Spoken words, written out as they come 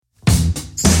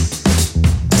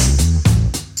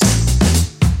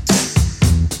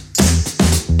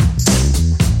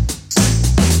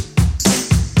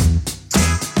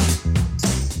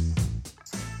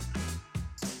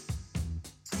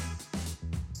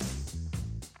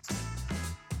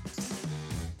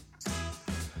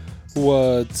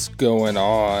What's going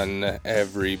on,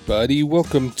 everybody?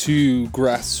 Welcome to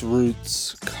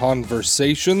Grassroots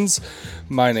Conversations.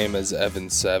 My name is Evan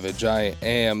Savage. I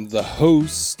am the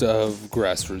host of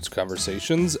Grassroots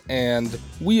Conversations, and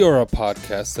we are a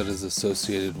podcast that is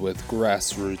associated with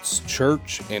Grassroots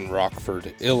Church in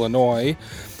Rockford, Illinois,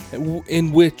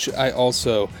 in which I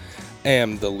also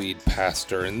am the lead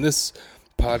pastor. And this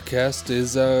podcast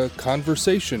is a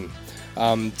conversation.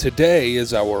 Today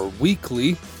is our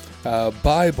weekly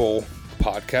Bible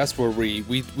podcast where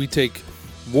we take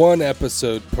one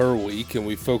episode per week and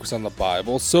we focus on the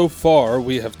Bible. So far,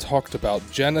 we have talked about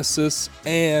Genesis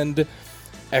and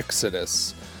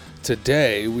Exodus.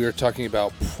 Today, we are talking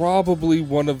about probably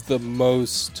one of the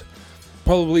least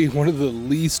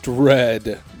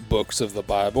read books of the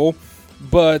Bible,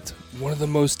 but one of the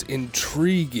most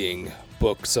intriguing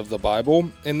books of the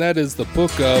Bible, and that is the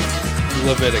book of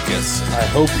Leviticus. I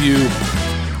hope you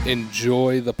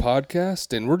enjoy the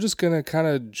podcast, and we're just going to kind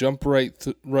of jump right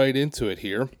into it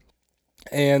here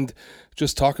and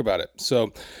just talk about it.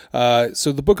 So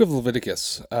the book of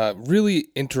Leviticus, really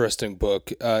interesting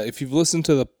book. If you've listened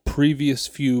to the previous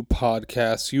few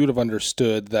podcasts, you would have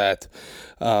understood that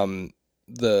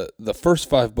the first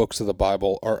 5 books of the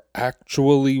Bible are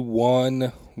actually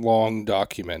one long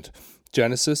document.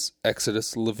 Genesis,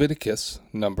 Exodus, Leviticus,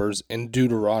 Numbers, and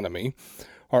Deuteronomy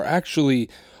are actually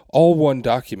all one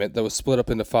document that was split up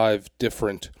into 5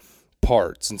 different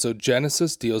parts. And so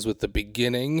Genesis deals with the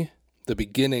beginnings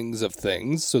of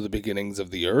things, so the beginnings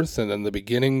of the earth, and then the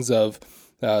beginnings of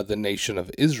the nation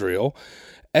of Israel.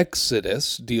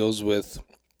 Exodus deals with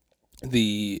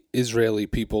the Israeli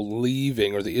people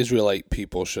leaving, or the Israelite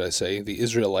people, should I say, the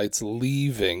Israelites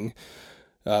leaving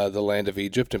the land of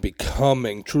Egypt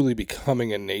and truly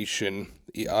becoming a nation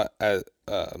in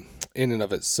and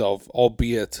of itself,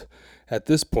 albeit at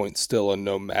this point still a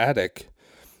nomadic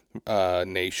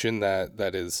nation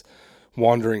that is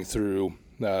wandering through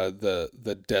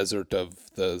the desert of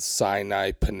the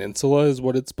Sinai Peninsula is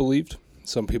what it's believed.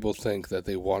 Some people think that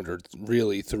they wandered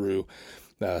really through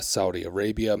Saudi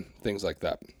Arabia, things like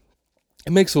that.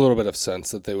 It makes a little bit of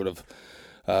sense that they would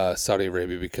have Saudi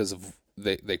Arabia because of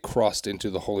they crossed into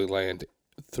the Holy Land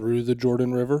through the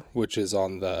Jordan River, which is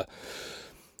on the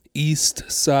east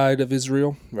side of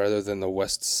Israel rather than the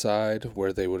west side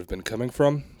where they would have been coming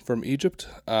from Egypt.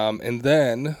 And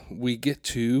then we get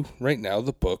to, right now,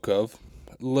 the book of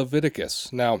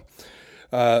Leviticus. Now,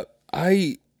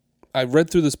 I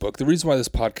read through this book. The reason why this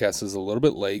podcast is a little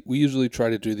bit late, we usually try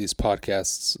to do these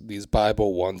podcasts, these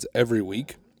Bible ones, every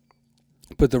week.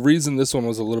 But the reason this one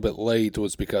was a little bit late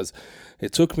was because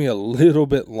it took me a little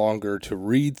bit longer to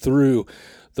read through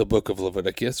the book of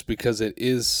Leviticus because it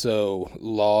is so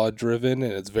law-driven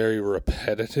and it's very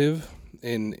repetitive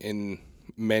in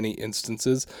many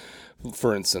instances.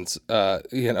 For instance,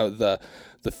 the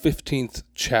 15th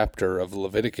chapter of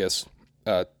Leviticus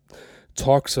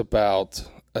talks about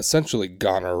essentially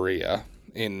gonorrhea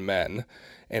in men,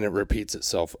 and it repeats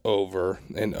itself over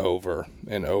and over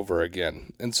and over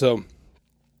again. And so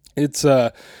it's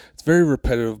a very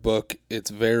repetitive book.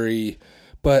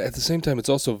 But at the same time, it's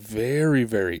also very,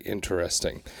 very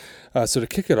interesting. So to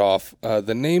kick it off,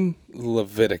 the name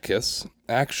Leviticus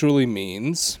actually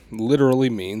literally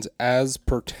means as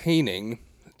pertaining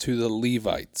to the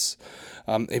Levites.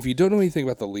 If you don't know anything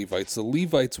about the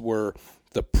Levites were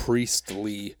the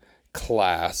priestly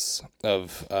class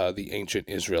of the ancient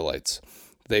Israelites.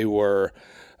 They were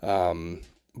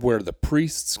where the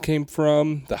priests came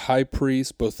from, the high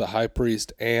priest, both the high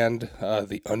priest and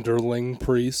the underling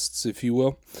priests, if you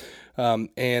will.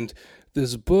 And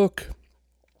this book,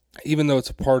 even though it's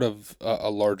a part of a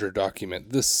larger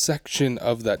document, this section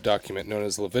of that document known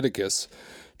as Leviticus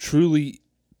truly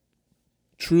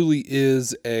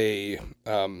is a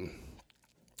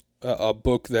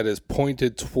book that is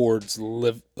pointed towards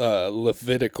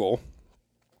Levitical,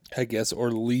 I guess,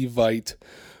 or Levite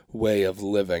way of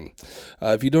living.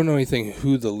 If you don't know anything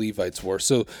who the Levites were,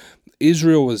 so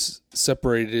Israel was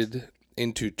separated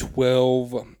into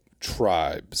 12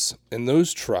 tribes, and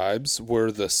those tribes were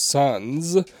the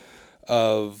sons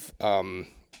of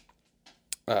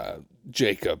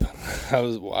Jacob.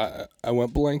 I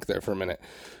went blank there for a minute.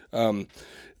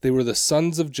 They were the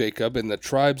sons of Jacob, and the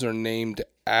tribes are named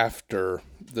after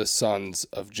the sons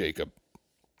of Jacob.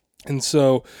 And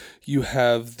so you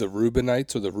have the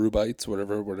Reubenites or the Reubites,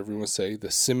 whatever you want to say, the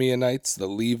Simeonites, the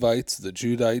Levites, the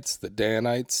Judites, the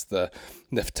Danites, the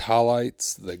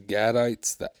Naphtalites, the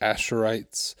Gadites, the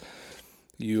Asherites.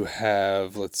 You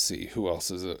have, let's see, who else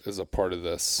is a part of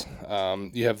this?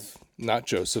 You have not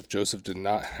Joseph. Joseph did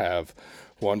not have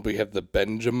one, but you have the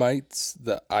Benjamites,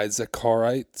 the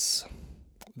Issacharites,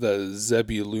 the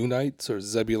Zebulunites or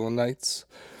Zebulonites.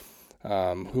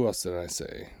 Who else did I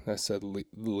say? I said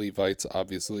Levites,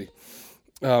 obviously.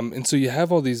 And so you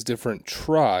have all these different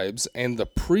tribes, and the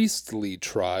priestly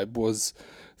tribe was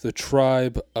the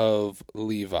tribe of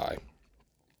Levi.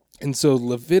 And so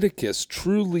Leviticus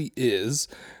truly is,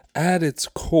 at its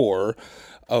core,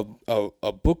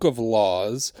 a book of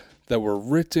laws that were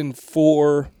written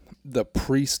for the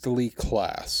priestly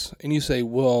class. And you say,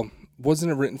 well,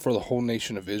 wasn't it written for the whole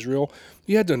nation of Israel?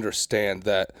 You had to understand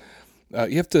that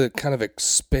you have to kind of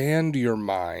expand your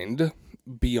mind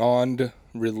beyond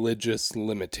religious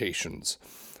limitations.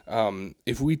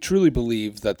 If we truly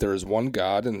believe that there is one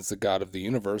God and it's the God of the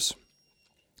universe,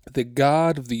 the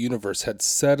God of the universe had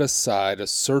set aside a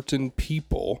certain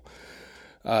people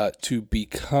to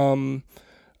become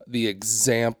the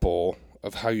example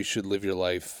of how you should live your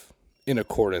life in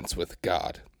accordance with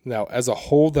God. Now, as a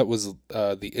whole, that was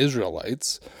the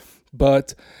Israelites,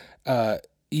 but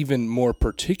even more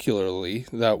particularly,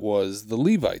 that was the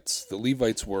Levites. The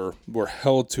Levites were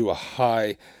held to a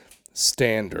high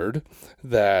standard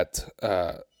that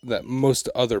most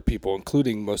other people,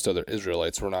 including most other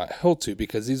Israelites, were not held to,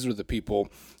 because these were the people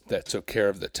that took care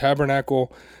of the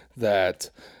tabernacle, that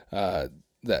high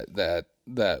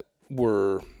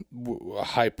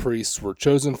priests were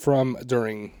chosen from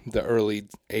during the early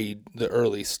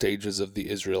stages of the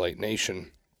Israelite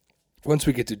nation. Once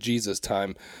we get to Jesus'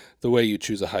 time, the way you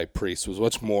choose a high priest was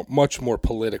much more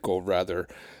political rather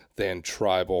than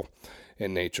tribal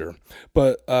in nature.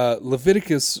 But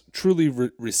Leviticus truly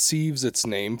receives its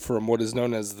name from what is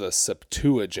known as the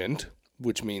Septuagint,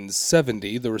 which means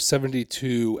 70. There were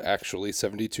 72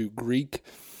 Greek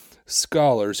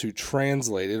scholars who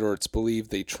translated, or it's believed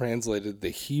they translated, the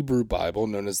Hebrew Bible,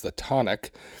 known as the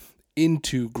Tanakh,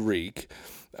 into Greek,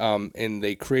 and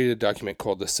they created a document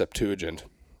called the Septuagint.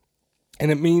 And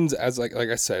it means, as like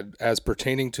I said, as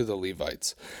pertaining to the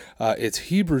Levites. Its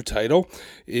Hebrew title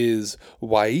is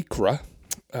Wa'ikra.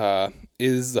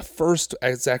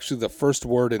 It's actually the first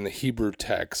word in the Hebrew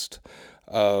text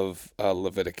of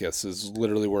Leviticus, is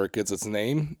literally where it gets its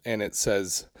name, and it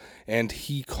says, and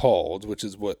he called, which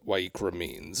is what Wa'ikra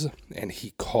means, and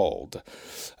he called.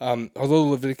 Although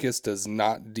Leviticus does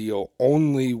not deal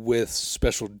only with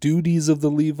special duties of the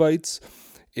Levites,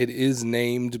 it is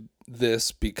named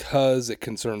this because it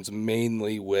concerns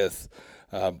mainly with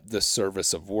the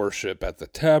service of worship at the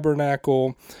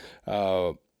tabernacle,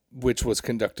 which was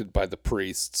conducted by the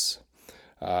priests,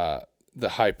 the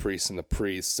high priest and the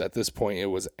priests. At this point, it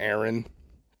was Aaron,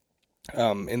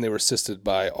 and they were assisted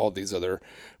by all these other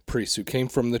priests who came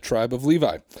from the tribe of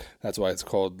Levi. That's why it's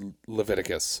called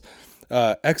Leviticus.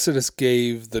 Exodus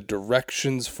gave the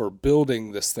directions for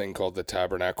building this thing called the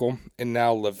tabernacle, and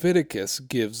now Leviticus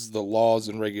gives the laws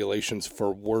and regulations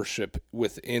for worship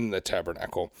within the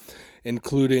tabernacle,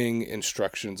 including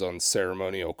instructions on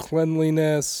ceremonial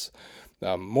cleanliness,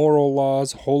 moral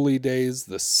laws, holy days,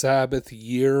 the Sabbath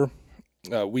year.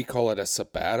 We call it a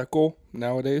sabbatical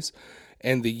nowadays,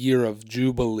 and the year of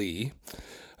Jubilee.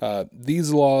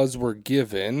 These laws were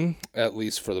given, at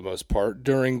least for the most part,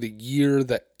 during the year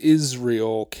that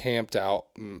Israel camped at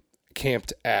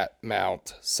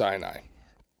Mount Sinai.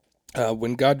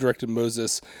 When God directed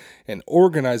Moses in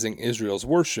organizing Israel's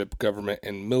worship, government,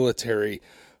 and military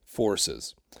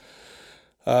forces.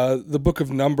 The book of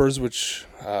Numbers, which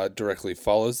directly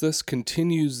follows this,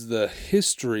 continues the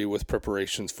history with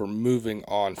preparations for moving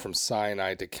on from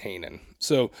Sinai to Canaan.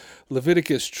 So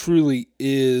Leviticus truly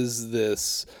is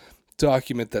this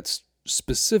document that's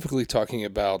specifically talking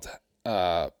about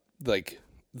like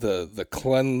the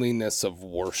cleanliness of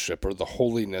worship, or the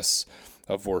holiness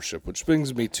of worship, which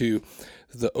brings me to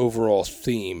the overall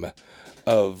theme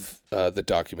of the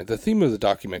document. The theme of the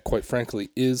document, quite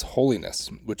frankly, is holiness,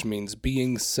 which means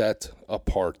being set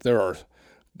apart. There are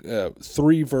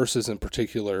 3 verses in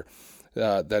particular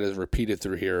that is repeated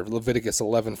through here. Leviticus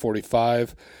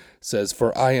 11:45 says,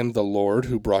 "For I am the Lord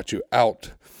who brought you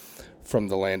out from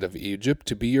the land of Egypt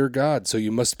to be your God. So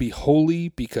you must be holy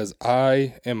because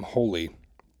I am holy."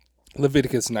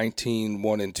 Leviticus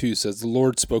 19:1-2 says, "The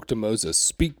Lord spoke to Moses,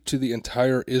 speak to the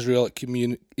entire Israelite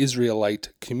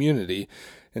community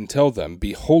and tell them,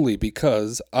 be holy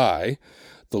because I,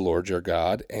 the Lord your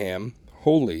God, am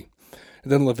holy."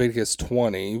 And then Leviticus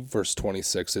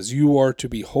 20:26 says, "You are to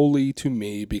be holy to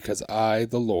me because I,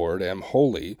 the Lord, am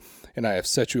holy, and I have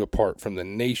set you apart from the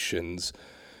nations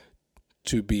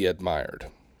to be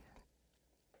admired."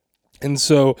 And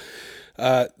so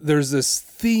there's this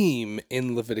theme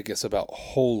in Leviticus about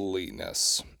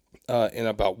holiness and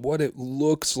about what it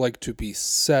looks like to be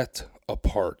set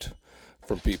apart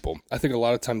from people. I think a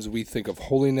lot of times we think of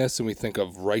holiness and we think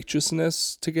of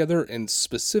righteousness together, and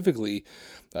specifically,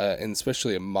 and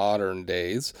especially in modern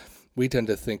days, we tend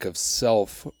to think of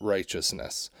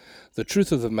self-righteousness. The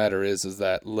truth of the matter is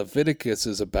that Leviticus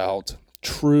is about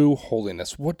true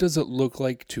holiness. What does it look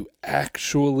like to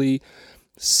actually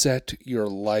set your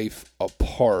life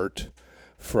apart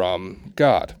from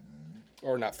God?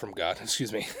 Or not from God,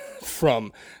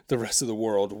 from the rest of the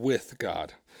world with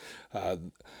God.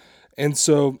 And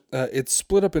so it's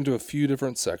split up into a few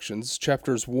different sections.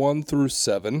 Chapters 1 through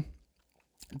 7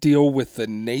 deal with the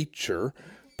nature,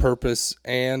 purpose,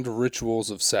 and rituals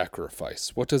of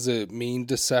sacrifice. What does it mean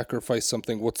to sacrifice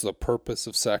something? What's the purpose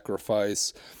of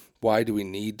sacrifice? Why do we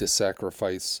need to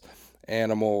sacrifice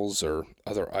animals or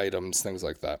other items, things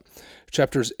like that?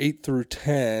 Chapters 8 through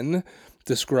 10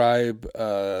 describe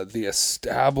the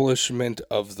establishment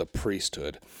of the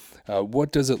priesthood.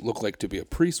 What does it look like to be a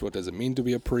priest? What does it mean to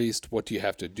be a priest? What do you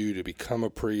have to do to become a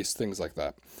priest? Things like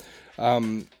that.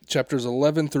 Chapters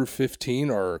 11 through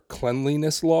 15 are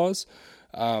cleanliness laws.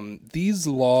 These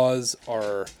laws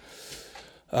are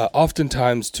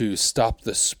oftentimes to stop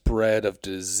the spread of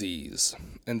disease.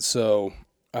 And so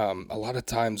a lot of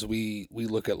times we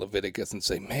look at Leviticus and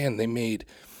say, man, they made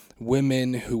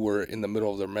women who were in the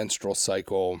middle of their menstrual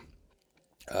cycle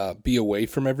be away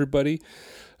from everybody.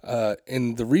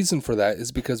 And the reason for that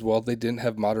is because, well, they didn't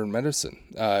have modern medicine.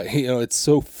 It's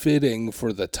so fitting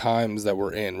for the times that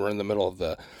we're in. We're in the middle of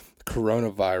the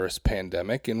coronavirus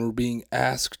pandemic, and we're being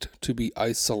asked to be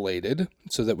isolated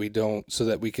so that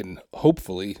we can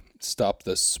hopefully stop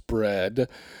the spread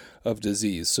of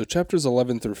disease. So chapters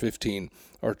 11 through 15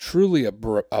 are truly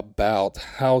about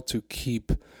how to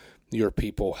keep your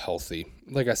people healthy.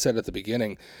 Like I said at the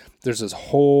beginning, there's this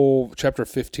whole chapter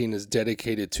 15 is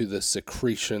dedicated to the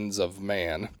secretions of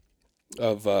men,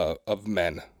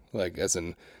 like as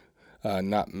in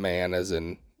not man as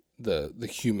in the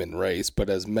human race, but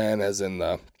as men as in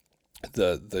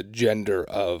the gender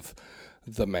of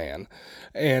the man.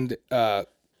 And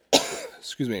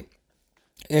excuse me.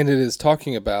 And it is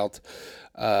talking about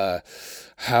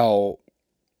how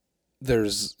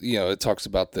there's, it talks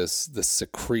about this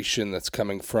secretion that's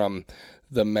coming from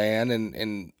the man,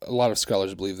 and a lot of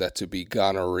scholars believe that to be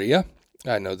gonorrhea.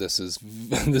 I know this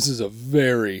is a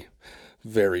very,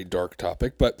 very dark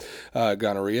topic, but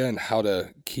gonorrhea and how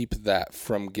to keep that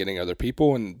from getting other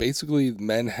people. And basically,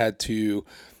 men had to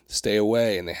stay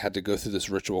away, and they had to go through this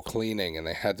ritual cleaning, and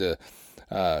they had to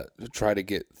try to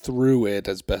get through it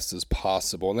as best as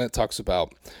possible. And that talks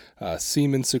about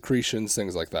semen secretions,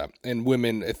 things like that. And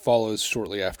women, it follows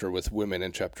shortly after with women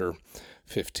in chapter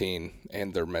 15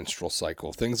 and their menstrual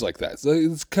cycle, things like that. So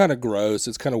it's kind of gross,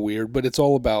 it's kind of weird, but it's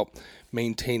all about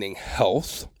maintaining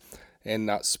health and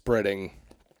not spreading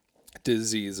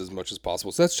disease as much as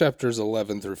possible. So that's chapters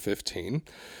 11 through 15.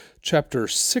 Chapter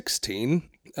 16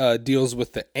 deals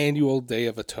with the annual Day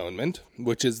of Atonement,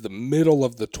 which is the middle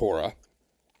of the Torah,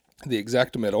 the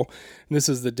exact middle. And this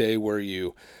is the day where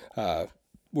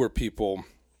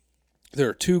there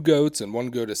are two goats, and one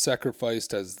goat is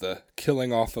sacrificed as the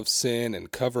killing off of sin and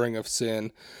covering of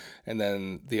sin, and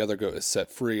then the other goat is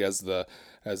set free as the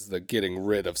getting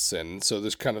rid of sin. So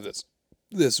there's kind of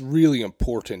this really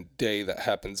important day that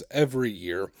happens every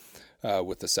year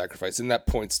with the sacrifice, and that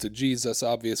points to Jesus.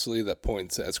 Obviously, that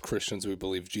points, as Christians, we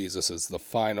believe Jesus is the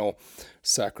final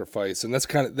sacrifice, and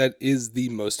that is the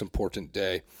most important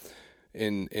day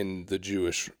in the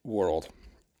Jewish world.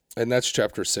 And that's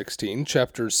chapter 16.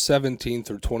 Chapters 17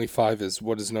 through 25 is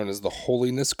what is known as the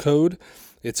Holiness Code.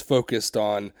 It's focused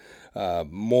on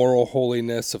moral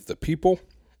holiness of the people.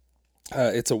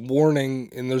 It's a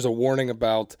warning, and there's a warning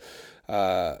about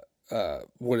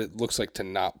what it looks like to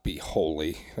not be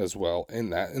holy as well in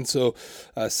that. And so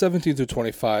 17 through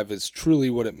 25 is truly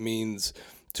what it means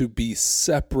to be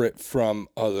separate from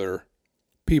other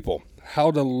people.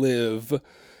 How to live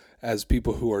as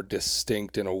people who are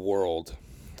distinct in a world,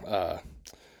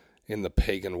 in the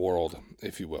pagan world,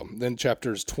 if you will. Then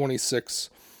chapters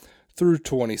 26 through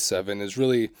 27 is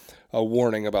really a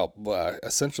warning about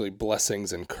essentially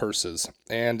blessings and curses,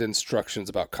 and instructions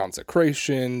about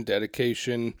consecration,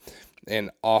 dedication,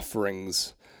 and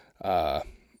offerings.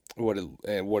 What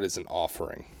is an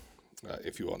offering,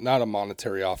 if you will? Not a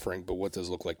monetary offering, but what does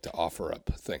it look like to offer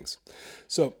up things.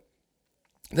 So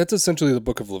that's essentially the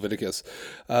book of Leviticus.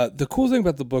 The cool thing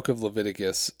about the book of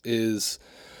Leviticus is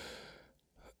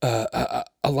a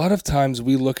lot of times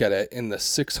we look at it in the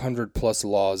 600 plus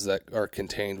laws that are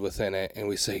contained within it, and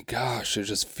we say, gosh, it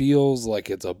just feels like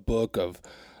it's a book of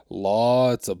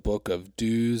law. It's a book of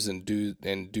do's and do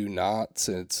nots.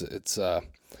 It's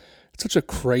such a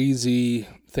crazy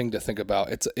thing to think about.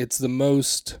 It's the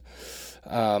most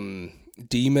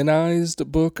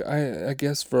demonized book, I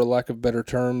guess, for lack of better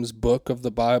terms, book of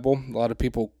the Bible. A lot of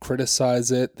people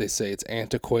criticize it. They say it's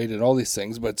antiquated, all these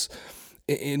things. But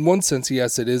in one sense,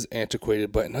 yes, it is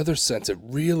antiquated. But in another sense, it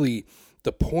really,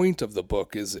 the point of the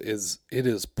book is it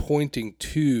is pointing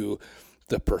to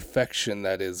the perfection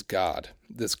that is God.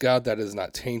 This God that is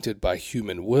not tainted by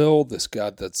human will. This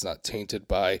God that's not tainted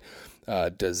by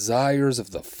desires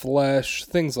of the flesh,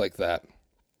 things like that.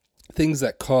 Things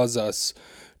that cause us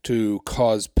to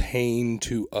cause pain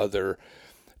to other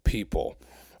people.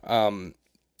 And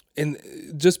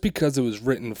just because it was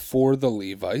written for the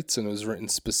Levites and it was written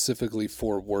specifically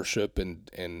for worship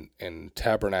and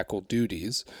tabernacle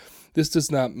duties, this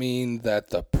does not mean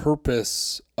that the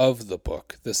purpose of the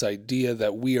book, this idea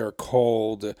that we are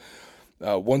called,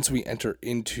 once we enter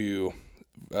into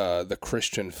the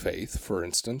Christian faith, for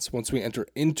instance, once we enter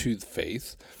into the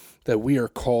faith, that we are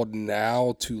called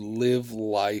now to live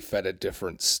life at a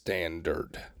different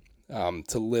standard,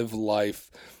 to live life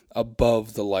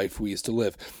above the life we used to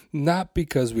live. Not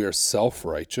because we are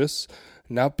self-righteous,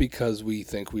 not because we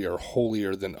think we are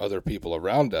holier than other people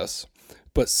around us,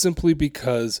 but simply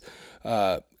because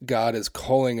God is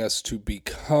calling us to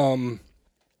become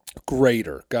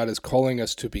greater. God is calling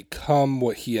us to become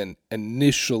what He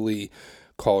initially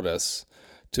called us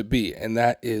to be, and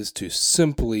that is to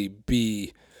simply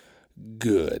be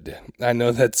good. I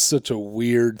know that's such a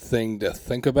weird thing to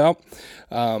think about.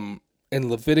 And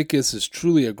Leviticus is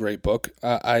truly a great book.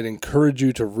 I'd encourage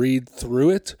you to read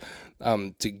through it.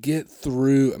 To get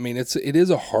through, I mean, it is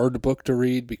a hard book to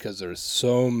read because there's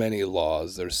so many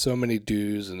laws, there's so many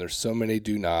do's, and there's so many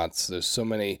do nots, there's so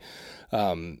many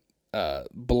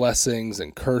blessings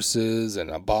and curses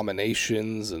and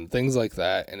abominations and things like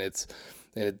that, and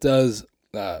it does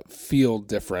feel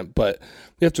different, but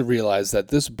we have to realize that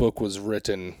this book was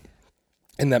written,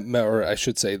 or I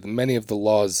should say, many of the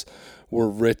laws were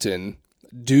written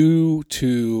due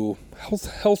to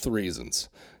health reasons.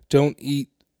 Don't eat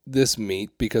this meat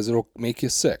because it'll make you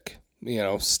sick.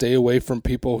 Stay away from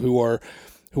people who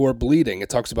are bleeding. It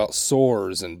talks about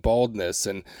sores and baldness,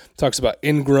 and talks about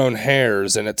ingrown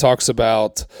hairs, and it talks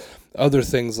about other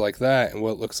things like that, and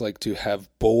what it looks like to have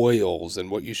boils, and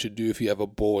what you should do if you have a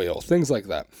boil, things like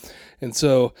that. And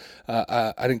so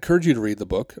I'd encourage you to read the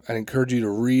book. I'd encourage you to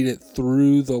read it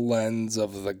through the lens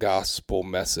of the gospel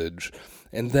message,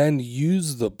 and then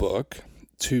use the book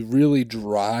to really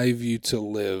drive you to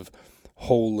live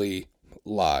holy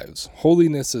lives.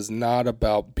 Holiness is not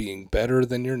about being better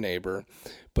than your neighbor,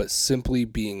 but simply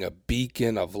being a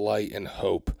beacon of light and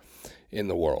hope in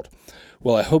the world.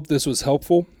 Well, I hope this was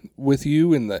helpful with you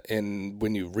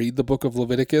when you read the book of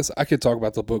Leviticus. I could talk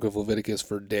about the book of Leviticus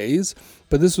for days,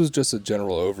 but this was just a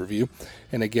general overview.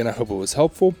 And again, I hope it was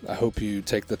helpful. I hope you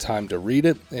take the time to read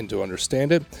it and to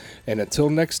understand it. And until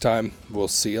next time, we'll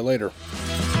see you later.